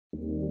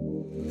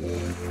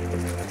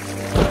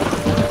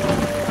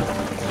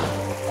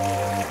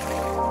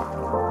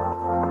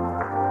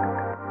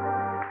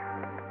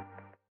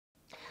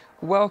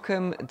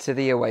Welcome to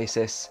the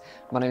Oasis.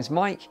 My name's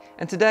Mike,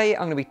 and today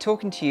I'm going to be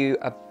talking to you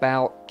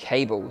about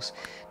cables.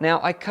 Now,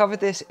 I covered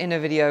this in a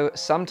video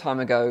some time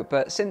ago,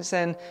 but since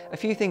then a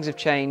few things have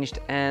changed,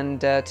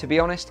 and to be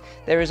honest,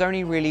 there is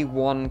only really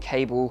one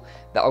cable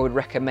that I would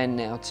recommend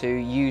now to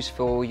use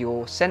for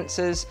your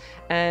sensors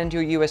and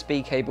your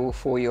USB cable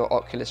for your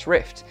Oculus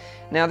Rift.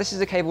 Now, this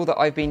is a cable that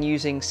I've been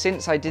using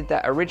since I did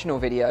that original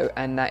video,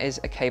 and that is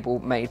a cable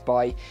made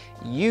by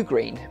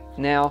UGREEN.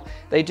 Now,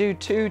 they do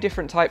two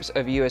different types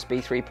of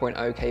USB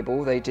 3.0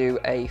 cable. They do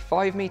a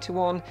 5-meter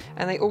one,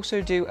 and they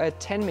also do a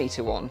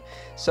 10-meter one.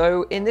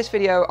 So in this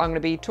video, I'm going to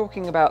be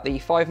talking about the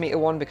 5-meter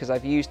one because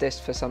I've used this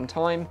for some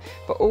time,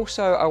 but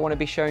also I want to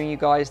be showing you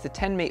guys the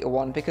 10-meter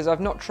one because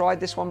I've not tried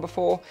this one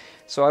before.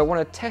 So I want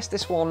to test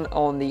this one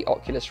on the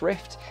Oculus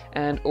Rift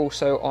and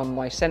also on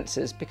my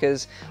sensors,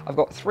 because I've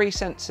got 3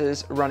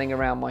 sensors running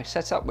around my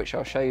setup, which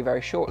I'll show you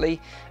very shortly,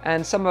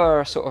 and some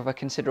are sort of a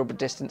considerable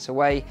distance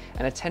away,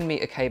 and a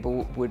 10-meter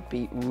cable would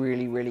be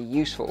really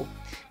useful.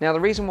 Now, the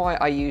reason why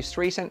I use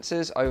 3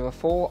 sensors over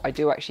 4, I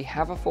do actually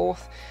have a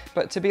 4th,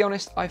 but to be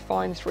honest, I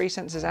find 3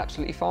 sensors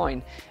absolutely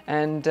fine,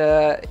 and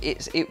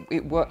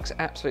it works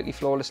absolutely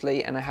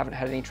flawlessly, and I haven't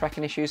had any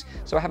tracking issues,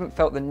 so I haven't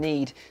felt the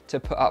need to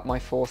put up my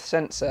 4th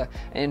sensor.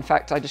 In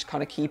fact, I just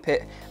kind of keep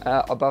it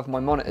above my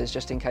monitors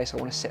just in case I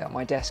want to sit at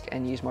my desk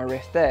and use my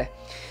Rift there.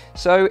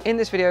 So in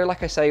this video,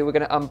 like I say, we're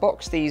going to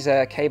unbox these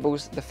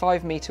cables, the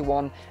 5-meter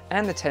one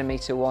and the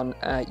 10-meter one,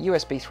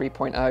 USB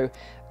 3.0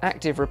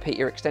 active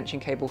repeater extension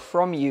cable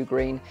from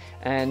UGREEN,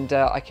 and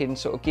I can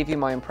sort of give you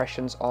my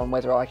impressions on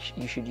whether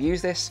you should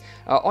use this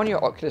on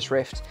your Oculus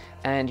Rift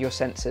and your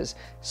sensors.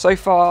 So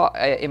far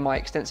in my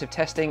extensive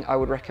testing, I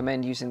would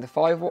recommend using the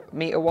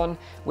 5-meter one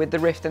with the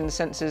Rift and the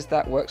sensors.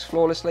 That works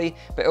flawlessly,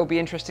 but it'll be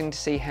interesting to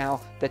see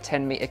how the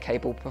 10-meter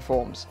cable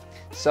performs.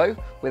 So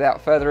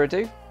without further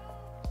ado,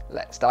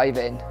 let's dive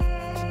in.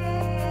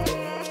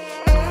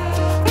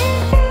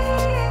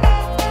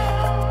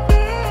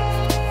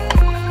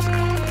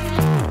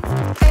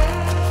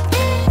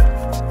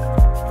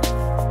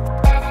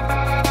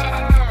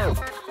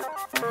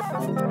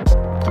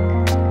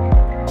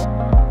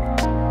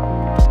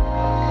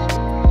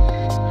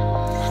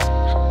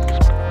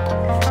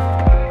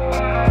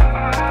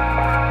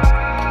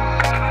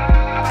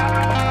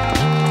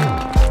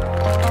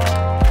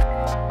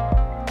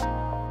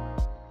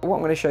 What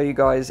I'm going to show you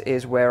guys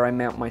is where I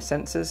mount my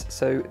sensors.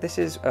 So this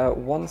is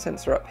one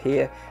sensor up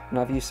here, and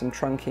I've used some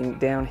trunking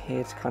down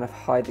here to kind of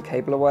hide the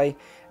cable away.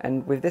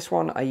 And with this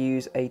one, I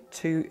use a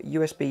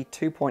USB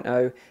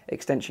 2.0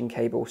 extension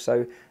cable,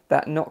 so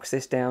that knocks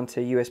this down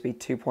to USB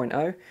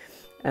 2.0.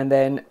 And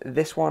then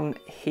this one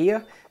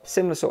here,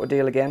 similar sort of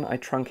deal again, I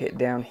trunk it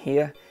down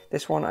here.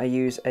 This one I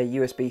use a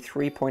USB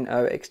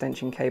 3.0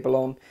 extension cable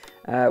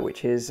on,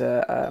 which is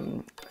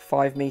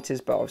 5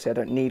 meters, but obviously I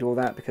don't need all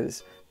that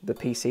because the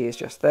PC is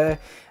just there.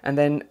 And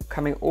then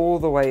coming all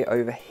the way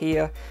over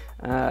here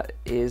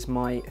is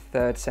my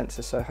 3rd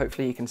sensor. So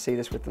hopefully you can see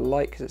this with the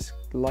light, because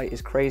the light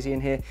is crazy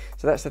in here.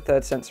 So that's the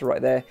 3rd sensor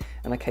right there,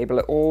 and I cable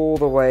it all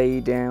the way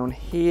down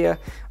here,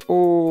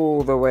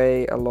 all the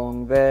way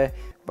along there,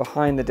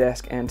 behind the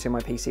desk and to my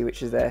PC,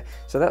 which is there.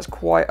 So that's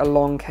quite a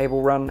long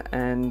cable run,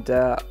 and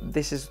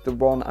this is the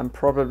one I'm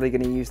probably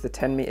going to use the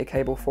 10-meter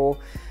cable for.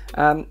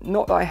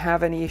 Not that I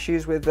have any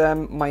issues with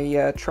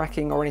my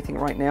tracking or anything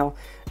right now.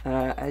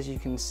 As you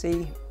can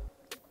see,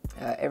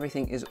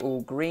 everything is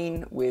all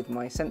green with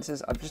my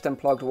sensors. I've just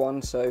unplugged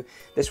one, so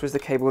this was the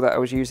cable that I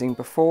was using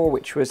before,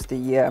 which was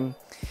the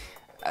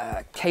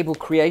Cable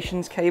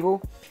Creations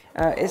cable.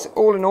 It's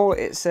all in all,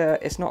 it's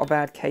not a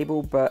bad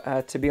cable,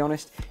 but to be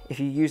honest, if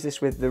you use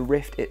this with the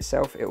Rift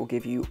itself, it will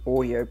give you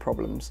audio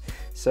problems.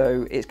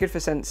 So it's good for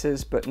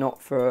sensors, but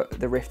not for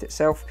the Rift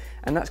itself,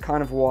 and that's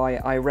kind of why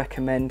I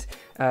recommend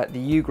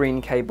the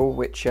UGREEN cable,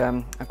 which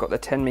I've got the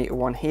 10-meter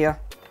one here.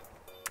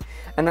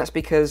 And that's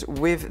because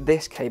with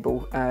this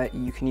cable,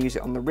 you can use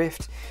it on the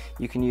Rift,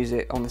 you can use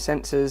it on the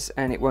sensors,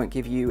 and it won't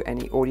give you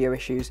any audio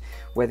issues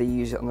whether you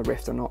use it on the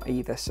Rift or not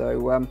either.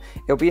 So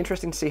it'll be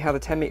interesting to see how the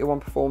 10-meter one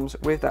performs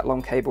with that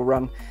long cable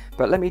run.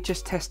 But let me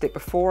just test it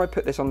before I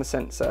put this on the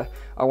sensor.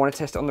 I want to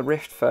test it on the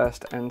Rift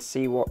first and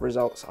see what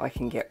results I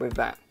can get with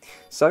that.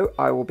 So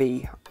I will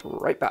be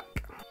right back.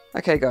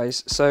 Okay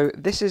guys, so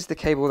this is the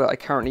cable that I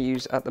currently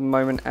use at the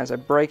moment as a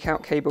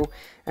breakout cable,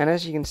 and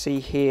as you can see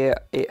here,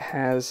 it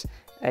has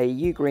a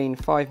UGREEN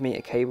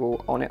 5-meter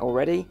cable on it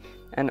already,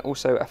 and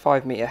also a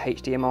 5-meter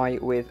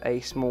HDMI with a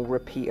small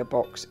repeater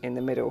box in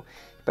the middle.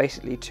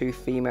 Basically 2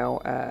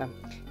 female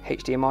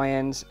HDMI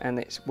ends, and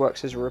it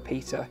works as a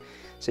repeater.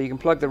 So you can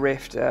plug the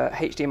Rift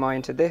HDMI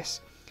into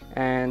this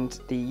and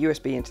the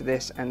USB into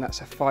this, and that's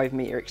a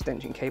 5-meter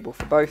extension cable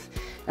for both.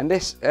 And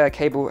this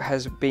cable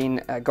has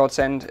been a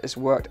godsend. It's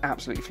worked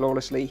absolutely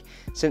flawlessly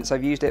since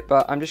I've used it,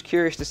 but I'm just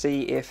curious to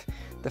see if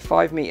the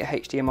 5-meter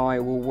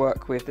HDMI will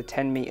work with the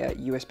 10-meter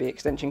USB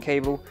extension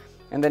cable,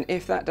 And then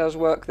if that does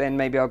work, then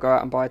maybe I'll go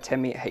out and buy a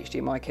 10-meter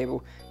HDMI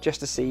cable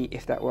just to see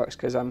if that works,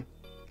 because I'm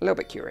a little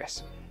bit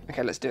curious.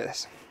 Okay, let's do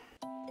this.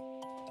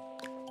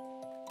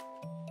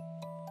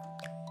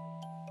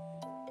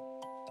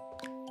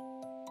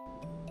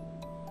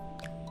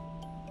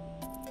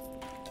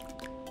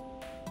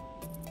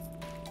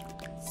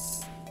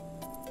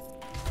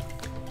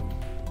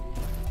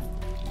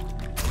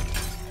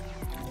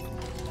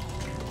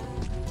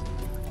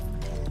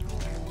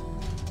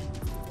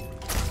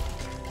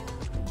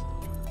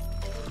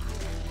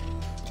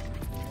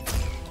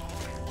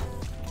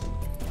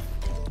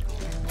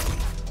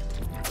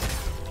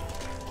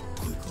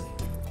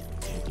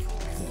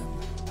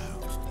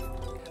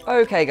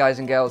 Okay guys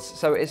and girls,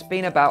 so it's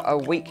been about a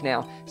week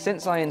now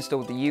since I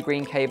installed the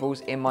UGREEN cables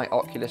in my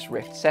Oculus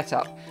Rift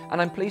setup,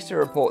 and I'm pleased to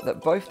report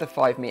that both the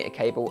 5-meter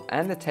cable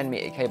and the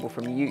 10-meter cable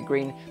from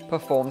UGREEN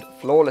performed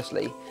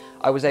flawlessly.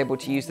 I was able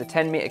to use the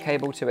 10-meter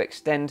cable to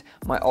extend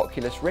my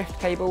Oculus Rift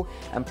cable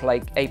and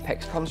play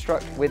Apex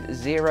Construct with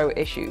 0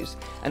 issues,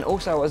 and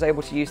also I was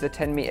able to use the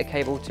 10-meter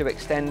cable to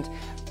extend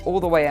all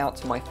the way out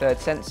to my third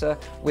sensor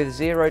with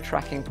 0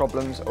 tracking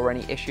problems or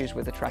any issues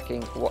with the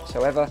tracking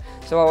whatsoever,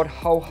 so I would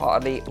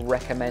wholeheartedly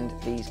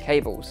recommend these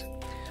cables.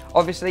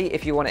 Obviously,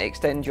 if you want to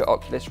extend your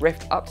Oculus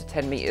Rift up to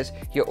 10 meters,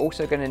 you're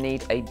also going to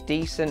need a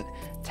decent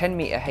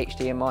 10-meter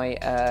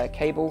HDMI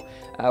cable,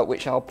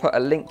 which I'll put a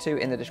link to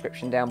in the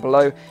description down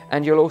below,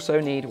 and you'll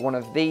also need one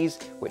of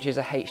these, which is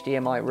a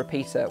HDMI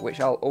repeater, which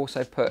I'll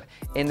also put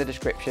in the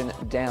description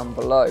down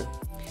below.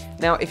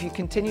 Now, if you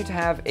continue to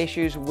have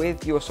issues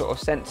with your sort of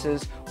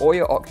sensors or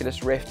your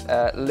Oculus Rift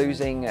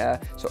losing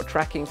sort of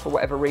tracking for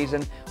whatever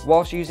reason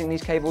whilst using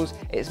these cables,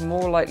 it's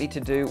more likely to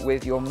do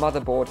with your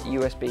motherboard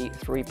USB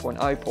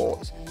 3.0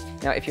 ports.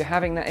 Now, if you're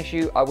having that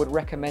issue, I would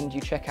recommend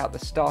you check out the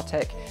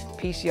Startech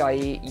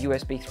PCIe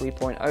USB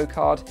 3.0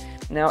 card.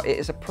 Now, it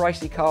is a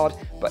pricey card,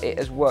 but it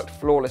has worked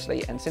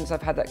flawlessly, and since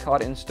I've had that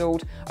card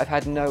installed, I've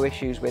had no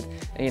issues with,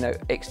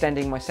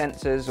 extending my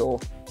sensors or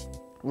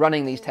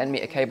running these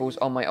 10-meter cables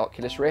on my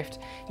Oculus Rift.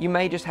 You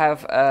may just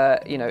have,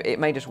 it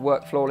may just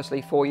work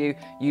flawlessly for you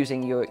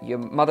using your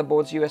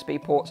motherboard's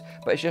USB ports,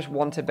 but it's just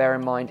one to bear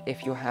in mind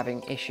if you're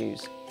having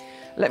issues.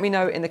 Let me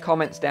know in the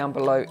comments down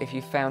below if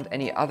you found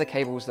any other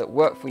cables that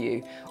work for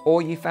you,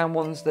 or you found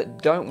ones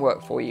that don't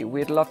work for you.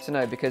 We'd love to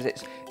know, because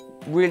it's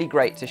really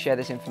great to share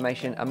this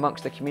information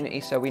amongst the community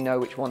so we know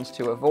which ones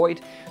to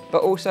avoid,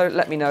 but also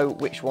let me know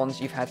which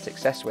ones you've had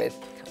success with.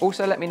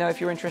 Also, let me know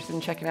if you're interested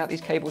in checking out these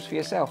cables for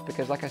yourself,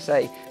 because like I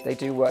say, they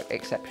do work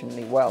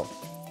exceptionally well.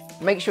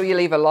 Make sure you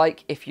leave a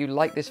like if you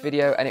like this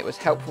video and it was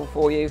helpful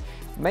for you.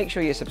 Make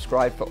sure you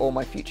subscribe for all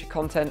my future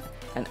content,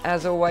 and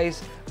as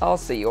always, I'll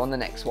see you on the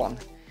next one.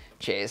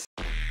 Cheers.